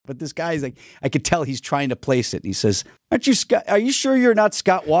But this guy's like, I could tell he's trying to place it. And he says, "Aren't you Scott? Are you sure you're not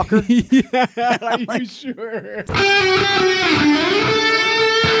Scott Walker?" Yeah, are you sure?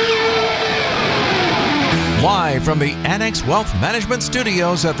 Live from the Annex Wealth Management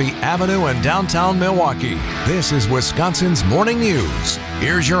Studios at the Avenue in downtown Milwaukee, this is Wisconsin's Morning News.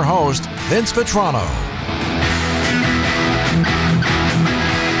 Here's your host, Vince Vitrano.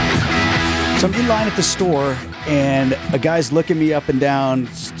 So I'm in line at the store, and a guy's looking me up and down,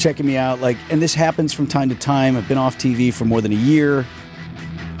 checking me out. And this happens from time to time. I've been off TV for more than a year.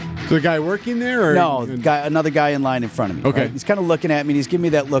 So the guy working there? Or? No, another guy in line in front of me. Okay. Right? He's kind of looking at me, and he's giving me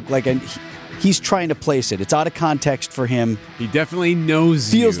that look like he's trying to place it. It's out of context for him. He definitely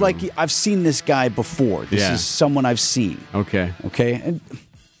knows Feels you. like I've seen this guy before. This is someone I've seen. Okay. And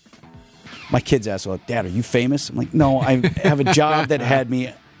my kids ask, "Well, Dad, are you famous?" I'm like, "No, I have a job that had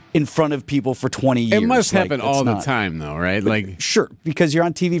me in front of people for 20 years. It must happen all the time, though, right? Sure, because you're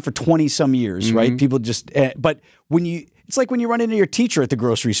on TV for 20-some years, right? People just... but when you... It's like when you run into your teacher at the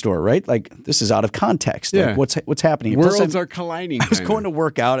grocery store, right? This is out of context. Yeah. What's happening? Worlds are colliding. I was going to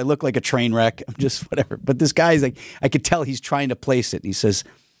work out. I look like a train wreck. I'm just whatever. But this guy's like... I could tell he's trying to place it. And he says,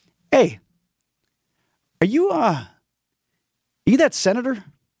 "Hey, are you that senator?"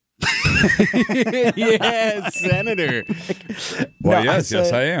 Yes, Senator. Well, yes,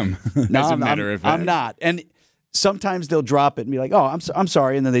 I am. No, As a matter of fact. I'm not. And sometimes they'll drop it and be like, "Oh, I'm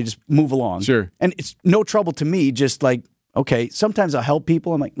sorry," and then they just move along. Sure. And it's no trouble to me. Just like, okay. Sometimes I'll help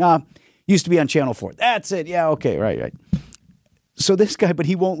people. I'm like, "Nah, used to be on Channel 4. That's it. Yeah, okay, right." So this guy, but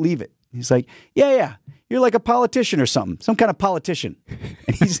he won't leave it. He's like, "Yeah, you're like a politician or something, some kind of politician,"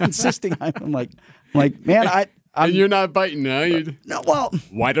 and he's insisting. I'm like, man, and you're not biting, huh? No, well,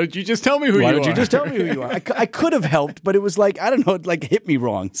 why don't you just tell me who you are? Why don't you just tell me who you are? I could have helped, but it was like, I don't know, it hit me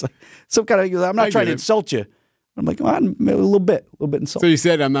wrong. It's like some kind of, I'm not trying to insult you. I'm like, well, I'm a little bit insulted. So you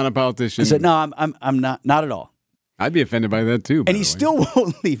said I'm not a politician. I said, no, I'm not at all. I'd be offended by that too. And he still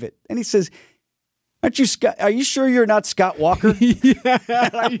won't leave it. And he says, "Aren't you Scott? Are you sure you're not Scott Walker?" Yeah,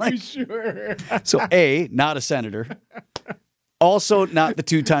 are you sure? So A, not a senator. Also, not the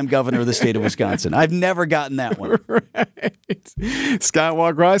two-time governor of the state of Wisconsin. I've never gotten that one. Right. Scott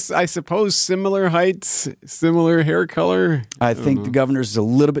Walker, I suppose similar heights, similar hair color. I think the governor's a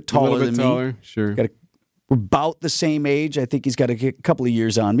little bit taller than me. Sure. We're about the same age. I think he's got a couple of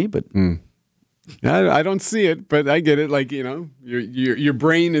years on me, but I don't see it, but I get it. Like, your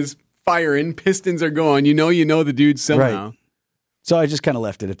brain is firing, pistons are going. You know the dude somehow. Right. So I just kind of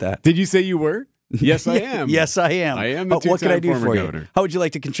left it at that. Did you say you were? Yes, I am. Yes, I am. I am the What can I do for governor. you? How would you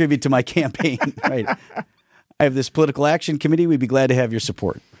like to contribute to my campaign? Right. I have this political action committee. We'd be glad to have your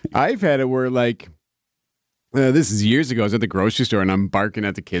support. I've had it where, this is years ago. I was at the grocery store and I'm barking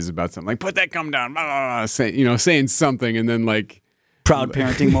at the kids about something. Like, put that gum down. Blah, blah, blah, saying something. And then, proud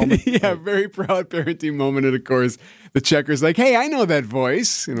parenting moment. Yeah, very proud parenting moment. And, of course, the checker's like, "Hey, I know that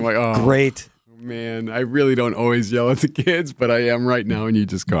voice." And I'm like, oh. Great. Man, I really don't always yell at the kids, but I am right now, and you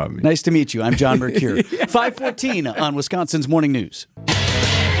just caught me. Nice to meet you. I'm John Mercure. 5:14 on Wisconsin's Morning News.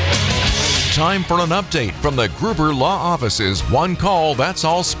 Time for an update from the Gruber Law Office's One Call, That's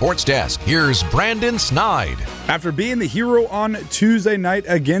All Sports Desk. Here's Brandon Snide. After being the hero on Tuesday night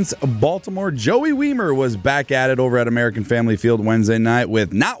against Baltimore, Joey Weimer was back at it over at American Family Field Wednesday night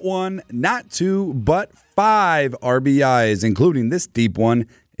with not one, not two, but 5 RBIs, including this deep one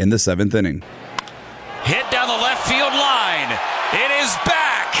in the 7th inning. Hit down the left field line. It is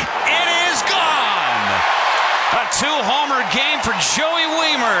back. It is gone. A 2-homer game for Joey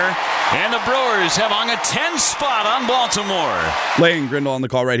Weimer. And the Brewers have hung a 10 spot on Baltimore. Laying Grindle on the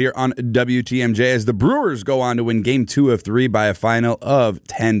call right here on WTMJ as the Brewers go on to win Game 2 of 3 by a final of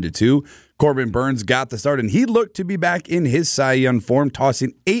 10-2. Corbin Burns got the start, and he looked to be back in his Cy Young form,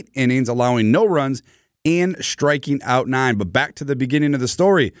 tossing 8 innings, allowing no runs, and striking out 9. But back to the beginning of the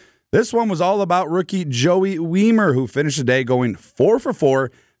story. This one was all about rookie Joey Weimer, who finished the day going 4 for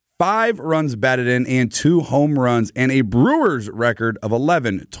 4, 5 runs batted in, and 2 home runs, and a Brewers record of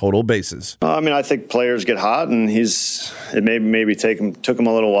 11 total bases. I think players get hot, and it maybe took him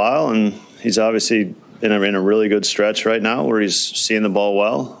a little while, and he's obviously in a really good stretch right now where he's seeing the ball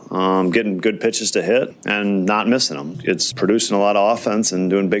well, getting good pitches to hit, and not missing them. It's producing a lot of offense and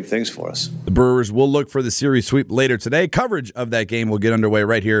doing big things for us. The Brewers will look for the series sweep later today. Coverage of that game will get underway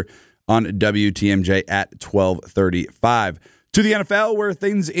right here on WTMJ at 12:35. To the NFL, where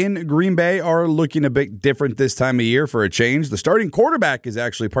things in Green Bay are looking a bit different this time of year for a change. The starting quarterback is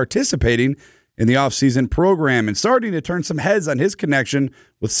actually participating in the offseason program and starting to turn some heads on his connection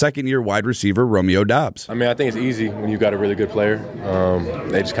with second-year wide receiver Romeo Doubs. I think it's easy when you've got a really good player.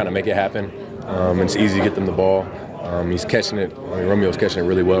 They just kind of make it happen. It's easy to get them the ball. He's catching it. Romeo's catching it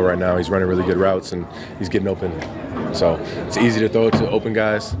really well right now. He's running really good routes, and he's getting open. So it's easy to throw it to open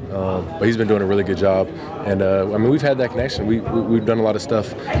guys, but he's been doing a really good job. And, we've had that connection. We've done a lot of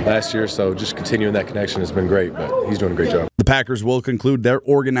stuff last year, so just continuing that connection has been great, but he's doing a great job. The Packers will conclude their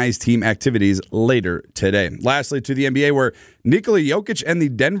organized team activities later today. Lastly, to the NBA, where Nikola Jokic and the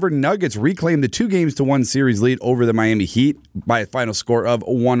Denver Nuggets reclaimed the 2-1 series lead over the Miami Heat by a final score of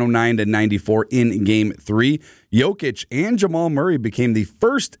 109-94 in Game 3. Jokic and Jamal Murray became the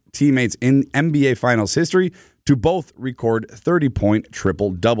first teammates in NBA Finals history to both record 30-point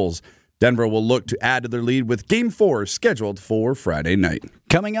triple-doubles. Denver will look to add to their lead with Game 4 scheduled for Friday night.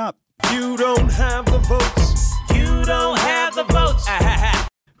 Coming up. You don't have the votes. You don't have the votes.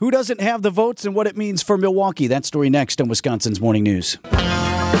 Who doesn't have the votes and what it means for Milwaukee? That story next on Wisconsin's Morning News.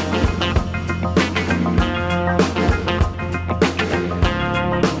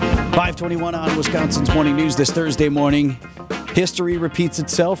 5:21 on Wisconsin's Morning News this Thursday morning. History repeats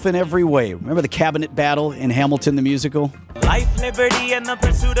itself in every way. Remember the cabinet battle in Hamilton the musical? Life, liberty, and the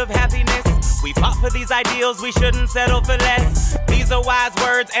pursuit of happiness. We fought for these ideals, we shouldn't settle for less. These are wise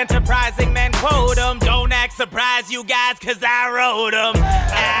words, enterprising men quote them. Don't act surprised, you guys, cause I wrote them.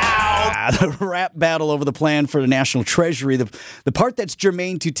 Ow! The rap battle over the plan for the national treasury. The part that's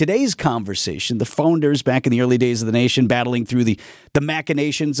germane to today's conversation, the founders back in the early days of the nation battling through the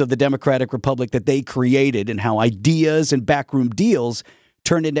machinations of the Democratic Republic that they created and how ideas and backroom deals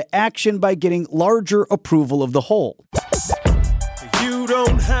turned into action by getting larger approval of the whole. You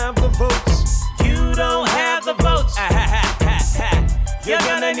don't have the votes. You don't have the votes. You're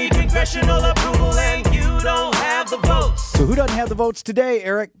gonna need congressional approval and you don't have the votes. So who doesn't have the votes today,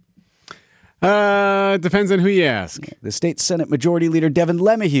 Eric? Depends on who you ask. The state Senate Majority Leader Devin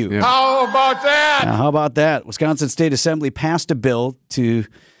LeMahieu. Yeah. How about that? Now, how about that? Wisconsin State Assembly passed a bill to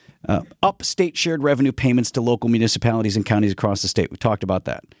up state shared revenue payments to local municipalities and counties across the state. We talked about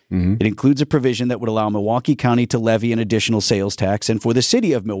that. Mm-hmm. It includes a provision that would allow Milwaukee County to levy an additional sales tax and for the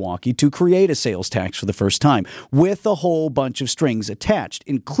city of Milwaukee to create a sales tax for the first time with a whole bunch of strings attached,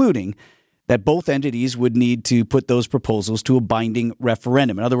 including that both entities would need to put those proposals to a binding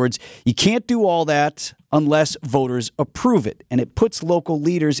referendum. In other words, you can't do all that unless voters approve it. And it puts local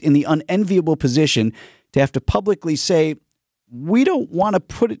leaders in the unenviable position to have to publicly say, we don't want to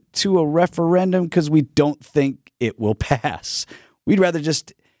put it to a referendum because we don't think it will pass. We'd rather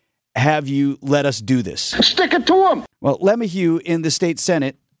just have you let us do this. Stick it to them. Well, LeMahieu in the state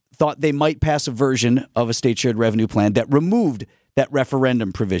Senate thought they might pass a version of a state shared revenue plan that removed that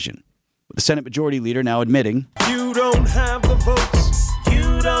referendum provision. The Senate Majority Leader now admitting, you don't have the votes.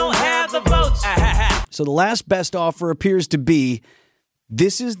 You don't have the votes. So the last best offer appears to be,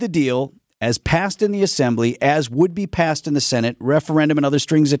 this is the deal as passed in the Assembly, as would be passed in the Senate, referendum and other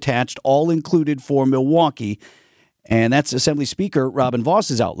strings attached, all included for Milwaukee. And that's Assembly Speaker Robin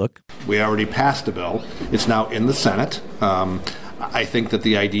Voss's outlook. We already passed a bill. It's now in the Senate. I think that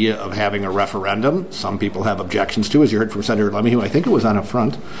the idea of having a referendum, some people have objections to, as you heard from Senator LeMahieu, I think it was on up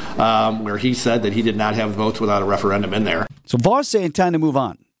front, where he said that he did not have votes without a referendum in there. So Voss saying time to move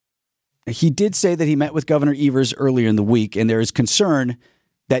on. He did say that he met with Governor Evers earlier in the week, and there is concern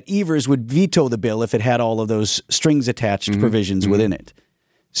that Evers would veto the bill if it had all of those strings attached provisions within it.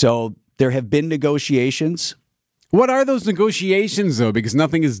 So there have been negotiations. What are those negotiations, though? Because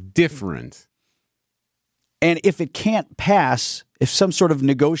nothing is different. And if it can't pass, if some sort of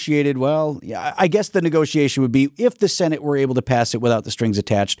negotiated, well, yeah, I guess the negotiation would be if the Senate were able to pass it without the strings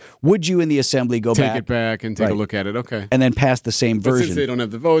attached, would you in the Assembly go take back? Take it back and take a look at it, okay. And then pass the same version. But since they don't have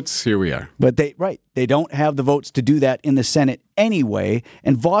the votes, here we are. But they don't have the votes to do that in the Senate anyway,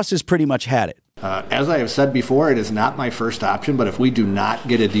 and Voss has pretty much had it. As I have said before, it is not my first option, but if we do not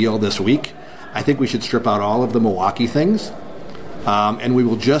get a deal this week, I think we should strip out all of the Milwaukee things. And we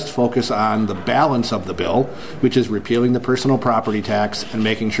will just focus on the balance of the bill, which is repealing the personal property tax and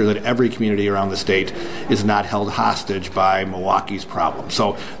making sure that every community around the state is not held hostage by Milwaukee's problem.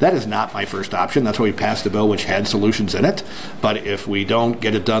 So that is not my first option. That's why we passed a bill which had solutions in it. But if we don't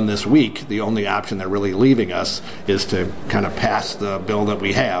get it done this week, the only option they're really leaving us is to kind of pass the bill that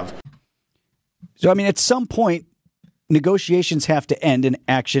we have. So, I mean, at some point, negotiations have to end and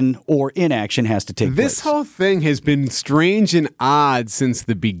action or inaction has to take place. This whole thing has been strange and odd since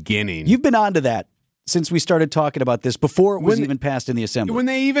the beginning. You've been onto that since we started talking about this, before it was even passed in the Assembly. When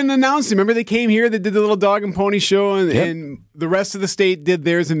they even announced it. Remember they came here, they did the little dog and pony show, and the rest of the state did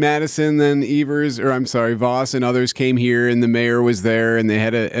theirs in Madison, then Voss and others came here, and the mayor was there, and they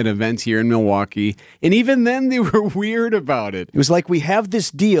had an event here in Milwaukee. And even then they were weird about it. It was like, we have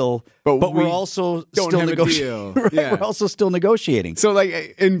this deal, but we're also still negotiating. Yeah. We're also still negotiating. So,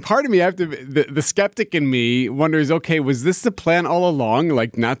 like, and part of me, the skeptic in me wonders, okay, was this the plan all along?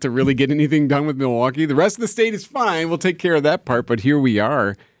 Like, not to really get anything done with Milwaukee? The rest of the state is fine. We'll take care of that part. But here we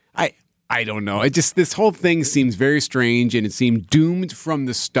are. I don't know. This whole thing seems very strange, and it seemed doomed from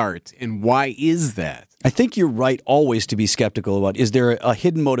the start. And why is that? I think you're right always to be skeptical about, is there a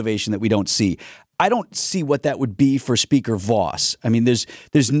hidden motivation that we don't see? I don't see what that would be for Speaker Voss. I mean,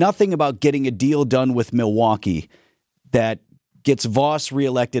 there's nothing about getting a deal done with Milwaukee that gets Voss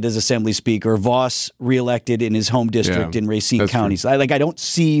reelected as Assembly Speaker, Voss reelected in his home district in Racine County. So I don't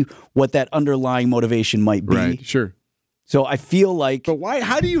see what that underlying motivation might be. Right, sure. So I feel like... But why?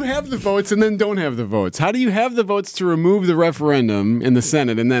 How do you have the votes and then don't have the votes? How do you have the votes to remove the referendum in the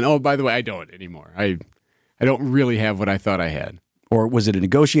Senate and then, oh, by the way, I don't anymore. I don't really have what I thought I had. Or was it a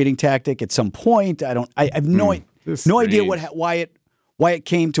negotiating tactic at some point? I have no idea why it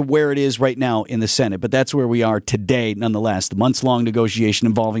came to where it is right now in the Senate. But that's where we are today, nonetheless. The months-long negotiation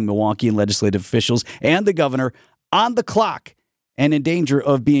involving Milwaukee and legislative officials and the governor on the clock and in danger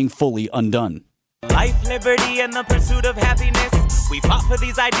of being fully undone. Life, liberty, and the pursuit of happiness. We fought for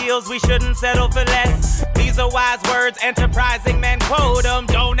these ideals, we shouldn't settle for less. These are wise words, enterprising men quote them.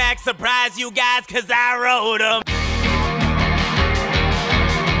 Don't act surprised, you guys, cause I wrote them.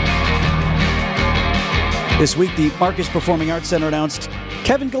 This week, the Marcus Performing Arts Center announced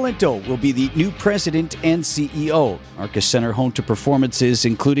Kevin Galinto will be the new president and CEO. Marcus Center home to performances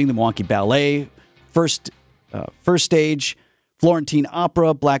including the Milwaukee Ballet, First Stage, Florentine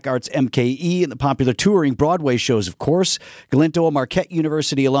Opera, Black Arts MKE, and the popular touring Broadway shows, of course. Galinto, a Marquette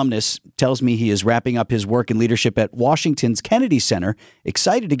University alumnus, tells me he is wrapping up his work in leadership at Washington's Kennedy Center,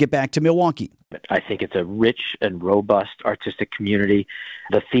 excited to get back to Milwaukee. I think it's a rich and robust artistic community.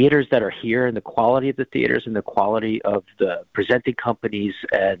 The theaters that are here and the quality of the theaters and the quality of the presenting companies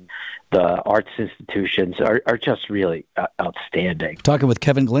and the arts institutions are just really outstanding. Talking with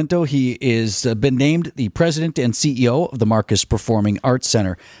Kevin Galinto, he is been named the president and CEO of the Marcus Performing Arts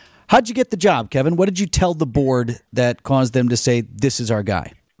Center. How'd you get the job, Kevin? What did you tell the board that caused them to say, this is our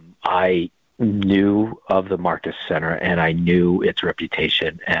guy? I knew of the Marcus Center and I knew its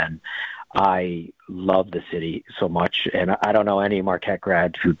reputation, and I love the city so much, and I don't know any Marquette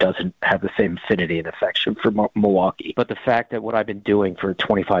grad who doesn't have the same affinity and affection for Milwaukee. But the fact that what I've been doing for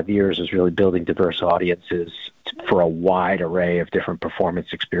 25 years is really building diverse audiences for a wide array of different performance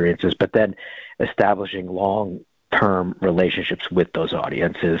experiences, but then establishing long-term relationships with those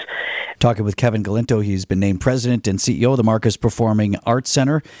audiences. Talking with Kevin Galinto, he's been named president and CEO of the Marcus Performing Arts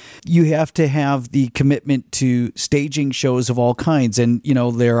Center. You have to have the commitment to staging shows of all kinds, and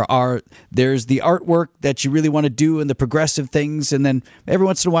there's the artwork that you really want to do and the progressive things, and then every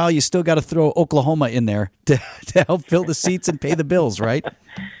once in a while you still got to throw Oklahoma in there to help fill the seats and pay the bills, right?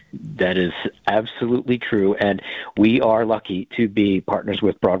 That is absolutely true, and we are lucky to be partners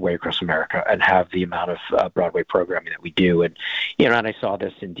with Broadway across America and have the amount of Broadway programming that we do. And and I saw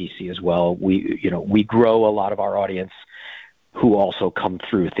this in DC as well. We grow a lot of our audience who also come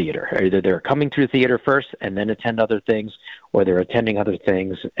through theater. Either they're coming through theater first and then attend other things, or they're attending other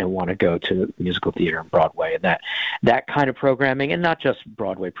things and want to go to musical theater and Broadway. And that kind of programming, and not just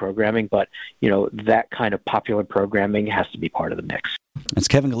Broadway programming, but that kind of popular programming has to be part of the mix. That's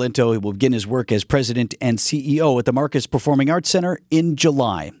Kevin Galinto. He will begin his work as president and CEO at the Marcus Performing Arts Center in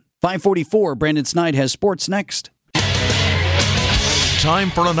July. 5:44, Brandon Snide has sports next. Time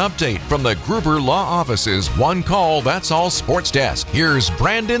for an update from the Gruber Law Office's One Call, That's All Sports Desk. Here's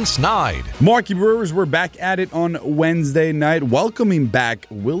Brandon Snide. Milwaukee Brewers were back at it on Wednesday night, welcoming back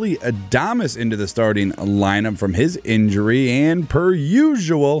Willie Adames into the starting lineup from his injury. And per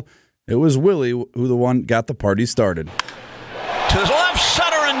usual, it was Willie who the one got the party started. To his left,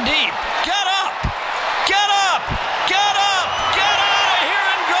 center and deep. Get up! Get up! Get up! Get out of here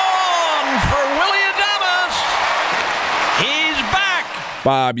and gone for Willie Adames. He's back.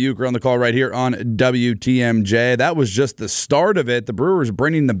 Bob Uecker on the call right here on WTMJ. That was just the start of it. The Brewers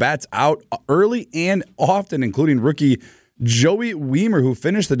bringing the bats out early and often, including rookie Joey Weimer, who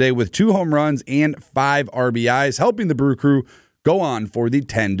finished the day with 2 home runs and 5 RBIs, helping the Brew Crew go on for the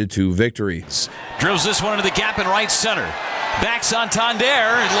 10-2 victory. Drills this one into the gap in right center. Back Santander,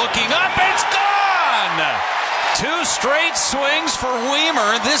 looking up, it's gone! 2 straight swings for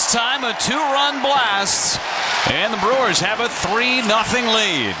Weimer, this time a 2-run blast, and the Brewers have a 3-0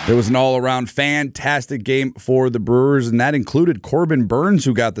 lead. It was an all-around fantastic game for the Brewers, and that included Corbin Burns,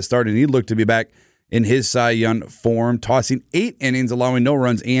 who got the start, and he looked to be back in his Cy Young form, tossing 8 innings, allowing no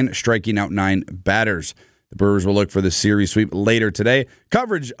runs, and striking out 9 batters. The Brewers will look for the series sweep later today.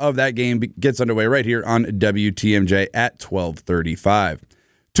 Coverage of that game gets underway right here on WTMJ at 12:35.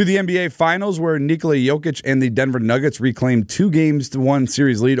 To the NBA Finals, where Nikola Jokic and the Denver Nuggets reclaimed 2-1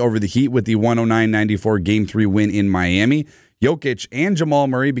 series lead over the Heat with the 109-94 Game 3 win in Miami. Jokic and Jamal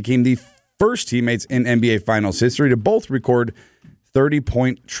Murray became the first teammates in NBA Finals history to both record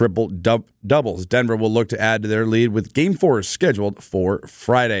 30-point triple doubles. Denver will look to add to their lead with Game 4 scheduled for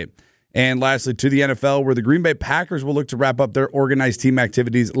Friday. And lastly, to the NFL, where the Green Bay Packers will look to wrap up their organized team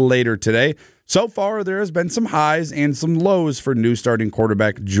activities later today. So far, there has been some highs and some lows for new starting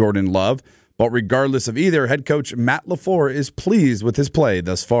quarterback Jordan Love. But regardless of either, head coach Matt LaFleur is pleased with his play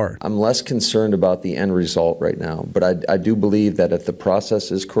thus far. I'm less concerned about the end result right now, but I do believe that if the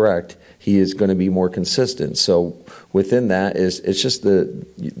process is correct, he is going to be more consistent. So within that it's just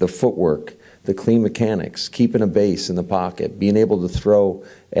the footwork, the clean mechanics, keeping a base in the pocket, being able to throw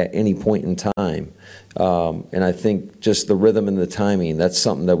at any point in time. And I think just the rhythm and the timing, that's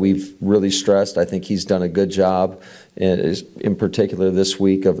something that we've really stressed. I think he's done a good job, in particular this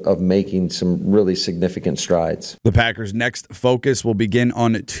week, of making some really significant strides. The Packers' next focus will begin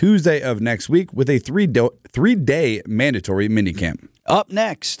on Tuesday of next week with a three-day mandatory minicamp. Up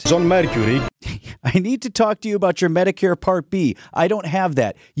next, John Mercure. I need to talk to you about your Medicare Part B. I don't have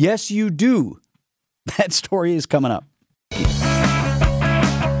that. Yes, you do. That story is coming up.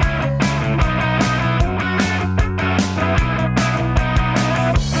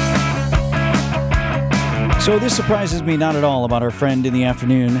 So this surprises me not at all about our friend in the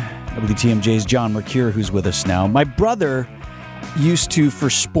afternoon, WTMJ's John Mercure, who's with us now. My brother used to,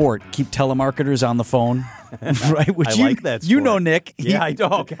 for sport, keep telemarketers on the phone. Right? Which like that sport. You know Nick. Yeah, I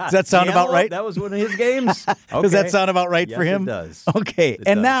don't. Does that sound about right? That was one of his games. Okay. Does that sound about right for him? It does. Okay.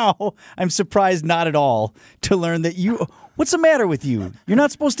 And now I'm surprised not at all to learn that what's the matter with you? You're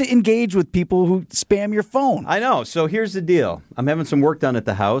not supposed to engage with people who spam your phone. I know. So here's the deal. I'm having some work done at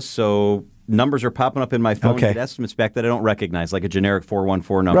the house, so numbers are popping up in my phone. Okay. Get estimates back that I don't recognize, like a generic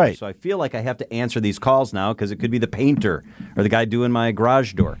 414 number. Right. So I feel like I have to answer these calls now because it could be the painter or the guy doing my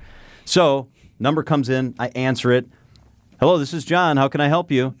garage door. So number comes in, I answer it. Hello, this is John. How can I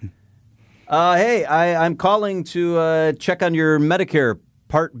help you? Hey, I'm calling to check on your Medicare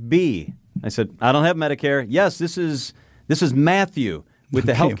Part B. I said, I don't have Medicare. Yes, this is Matthew with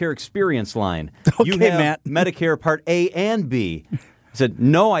the Healthcare Experience line. Okay, you have Matt. Medicare Part A and B. I said,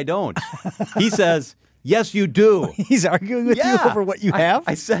 no, I don't. He says, yes, you do. He's arguing with you over what you have?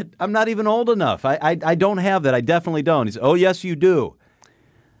 I said, I'm not even old enough. I don't have that. I definitely don't. He said, oh, yes, you do.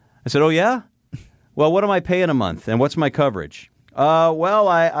 I said, oh, yeah? Well, what am I paying a month, and what's my coverage? Well,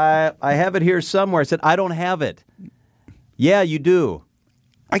 I have it here somewhere. I said, I don't have it. Yeah, you do.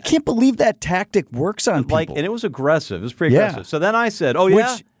 I can't believe that tactic works on people. And it was aggressive. It was pretty aggressive. So then I said, oh,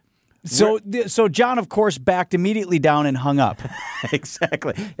 yeah? So John, of course, backed immediately down and hung up.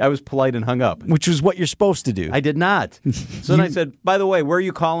 Exactly. I was polite and hung up. Which was what you're supposed to do. I did not. So then I said, by the way, where are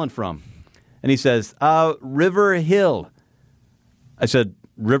you calling from? And he says, River Hill. I said,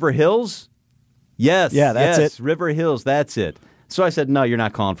 River Hills? Yes. Yeah, that's it. River Hills, that's it. So I said, no, you're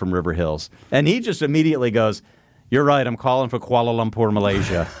not calling from River Hills. And he just immediately goes, you're right, I'm calling for Kuala Lumpur,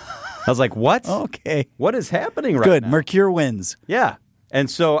 Malaysia. I was like, what? Okay. What is happening right Good. now? Mercure wins. Yeah. And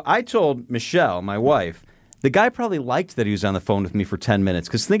so I told Michelle, my wife, the guy probably liked that he was on the phone with me for 10 minutes.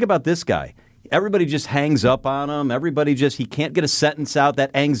 Because think about this guy. Everybody just hangs up on him. He can't get a sentence out. That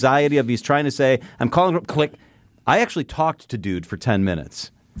anxiety of he's trying to say, I'm calling, click. I actually talked to dude for 10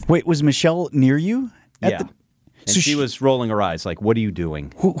 minutes. Wait, was Michelle near you? And she was rolling her eyes like, what are you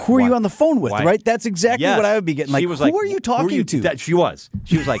doing? Who are you on the phone with, right? That's exactly what I would be getting. Like, who are you talking to? She was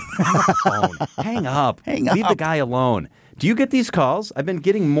like, hang up the phone. Hang up. Leave the guy alone. Do you get these calls? I've been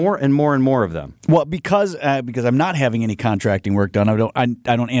getting more and more and more of them. Well, because I'm not having any contracting work done, I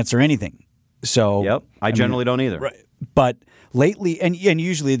don't answer anything. So yep, I generally don't either. Right. But lately, and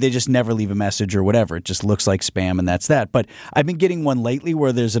usually they just never leave a message or whatever. It just looks like spam and that's that. But I've been getting one lately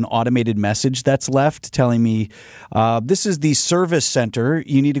where there's an automated message that's left telling me, this is the service center.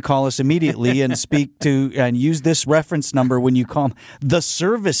 You need to call us immediately and speak to and use this reference number when you call the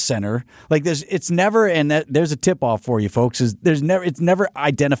service center. Like it's never, and there's a tip off for you folks. It's never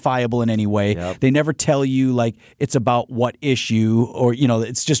identifiable in any way. Yep. They never tell you like it's about what issue or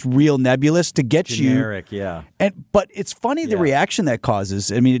it's just real nebulous to get Generic, yeah. But it's funny the reaction that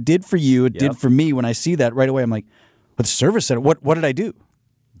causes. I mean, it did for you. It did for me. When I see that right away, I'm like, "What the service center? What did I do?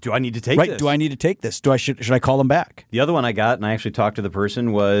 Do I need to take this? this? Do I need to take this? Should I call them back?" The other one I got, and I actually talked to the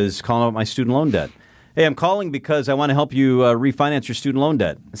person, was calling about my student loan debt. Hey, I'm calling because I want to help you refinance your student loan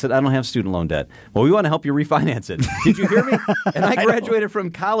debt. I said, I don't have student loan debt. Well, we want to help you refinance it. Did you hear me? And I graduated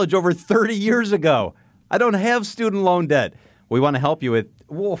from college over 30 years ago. I don't have student loan debt. We want to help you with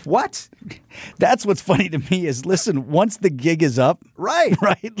what? That's what's funny to me is, listen, once the gig is up, right,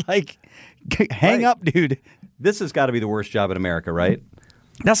 like, hang up, dude. This has got to be the worst job in America, right?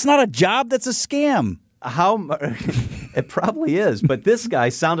 That's not a job. That's a scam. It probably is, but this guy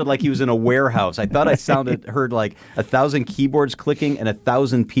sounded like he was in a warehouse. I thought I heard like 1,000 keyboards clicking and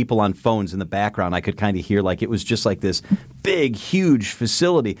 1,000 people on phones in the background. I could kind of hear like it was just like this big, huge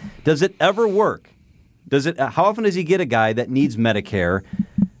facility. Does it ever work? How often does he get a guy that needs Medicare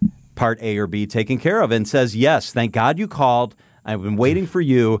Part A or B taken care of and says, yes, thank God you called. I've been waiting for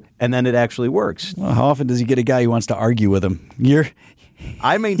you, and then it actually works. Well, how often does he get a guy who wants to argue with him?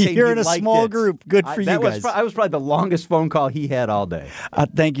 I maintain you're in a small group. Good for you guys. I was probably the longest phone call he had all day.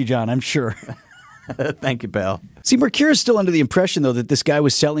 Thank you, John. I'm sure. Thank you, pal. See, Mercure is still under the impression, though, that this guy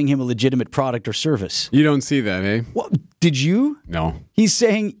was selling him a legitimate product or service. You don't see that, eh? Well, did you? No. He's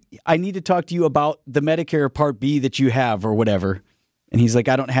saying, I need to talk to you about the Medicare Part B that you have or whatever. And he's like,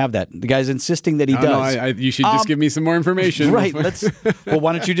 I don't have that. The guy's insisting that he does. No, you should just give me some more information. Right. Well,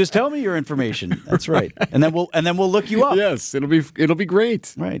 why don't you just tell me your information? That's right. And then we'll look you up. Yes, it'll be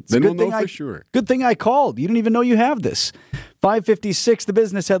great. Right. Then we'll know for sure. Good thing I called. You didn't even know you have this. 5:56. The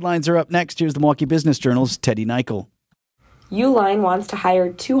business headlines are up next. Here's the Milwaukee Business Journal's Teddy Nichol. Uline wants to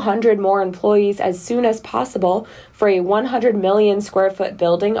hire 200 more employees as soon as possible for a 100 million square foot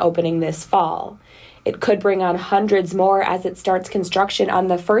building opening this fall. It could bring on hundreds more as it starts construction on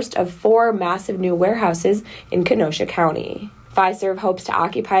the first of 4 massive new warehouses in Kenosha County. Fiserv hopes to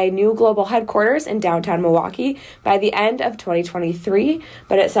occupy a new global headquarters in downtown Milwaukee by the end of 2023,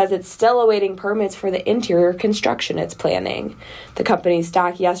 but it says it's still awaiting permits for the interior construction it's planning. The company's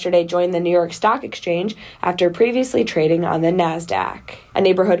stock yesterday joined the New York Stock Exchange after previously trading on the NASDAQ. A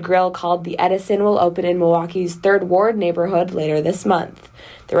neighborhood grill called the Edison will open in Milwaukee's 3rd Ward neighborhood later this month.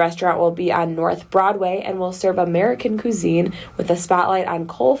 The restaurant will be on North Broadway and will serve American cuisine with a spotlight on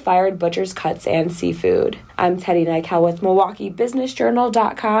coal-fired butcher's cuts and seafood. I'm Teddy Nichol with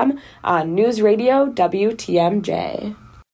MilwaukeeBusinessJournal.com on News Radio WTMJ.